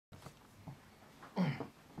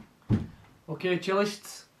Okay,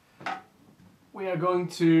 cellists, we are going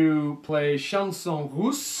to play Chanson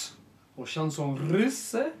Russe, or Chanson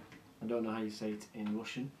Russe, I don't know how you say it in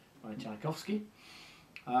Russian, by Tchaikovsky.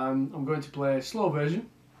 I'm going to play a slow version,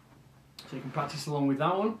 so you can practice along with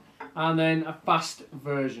that one, and then a fast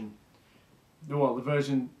version. Well, the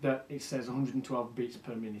version that it says 112 beats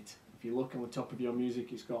per minute. If you look on the top of your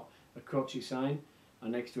music, it's got a crotchet sign,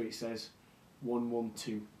 and next to it says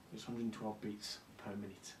 112. It's 112 beats per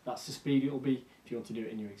minute. That's the speed it'll be if you want to do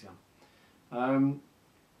it in your exam.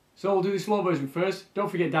 So we'll do the slow version first.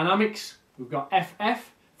 Don't forget dynamics. We've got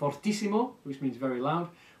FF, fortissimo, which means very loud.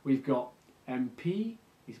 We've got MP,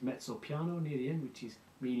 is mezzo piano near the end, which is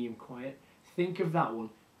medium quiet. Think of that one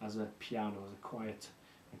as a piano, as a quiet,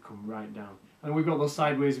 and come right down. And we've got those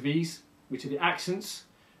sideways V's, which are the accents,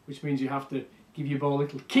 which means you have to give your bow a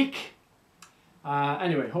little kick.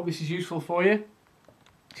 Anyway, hope this is useful for you.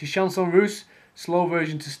 This is Chanson Russe, slow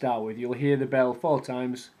version to start with. You'll hear the bell 4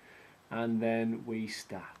 times, and then we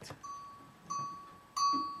start.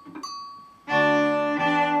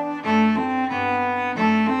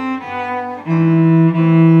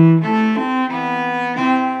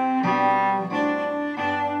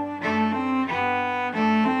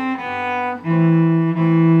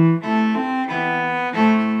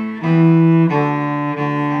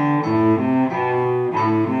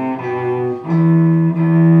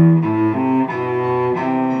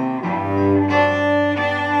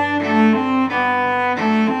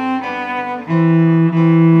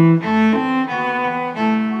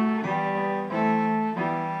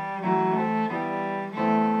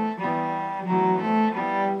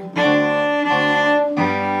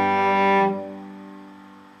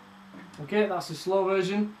 Okay, that's the slow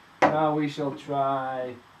version. Now we shall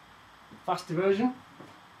try the faster version,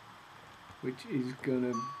 which is going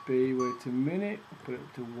to be, wait a minute, put it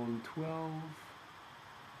up to 112.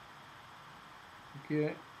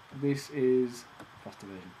 Okay, this is faster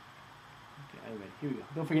version. Okay, anyway, here we go.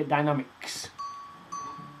 Don't forget dynamics.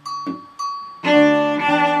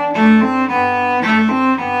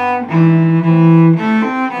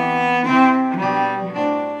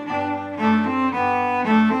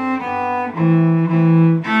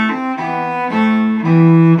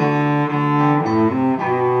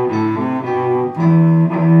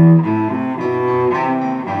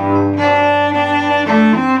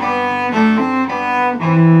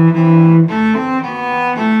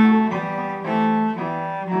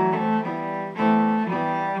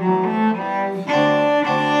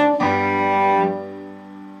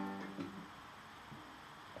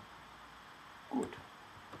 Good.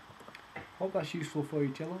 Hope that's useful for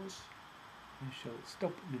you, cellos. I shall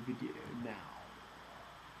stop the video now.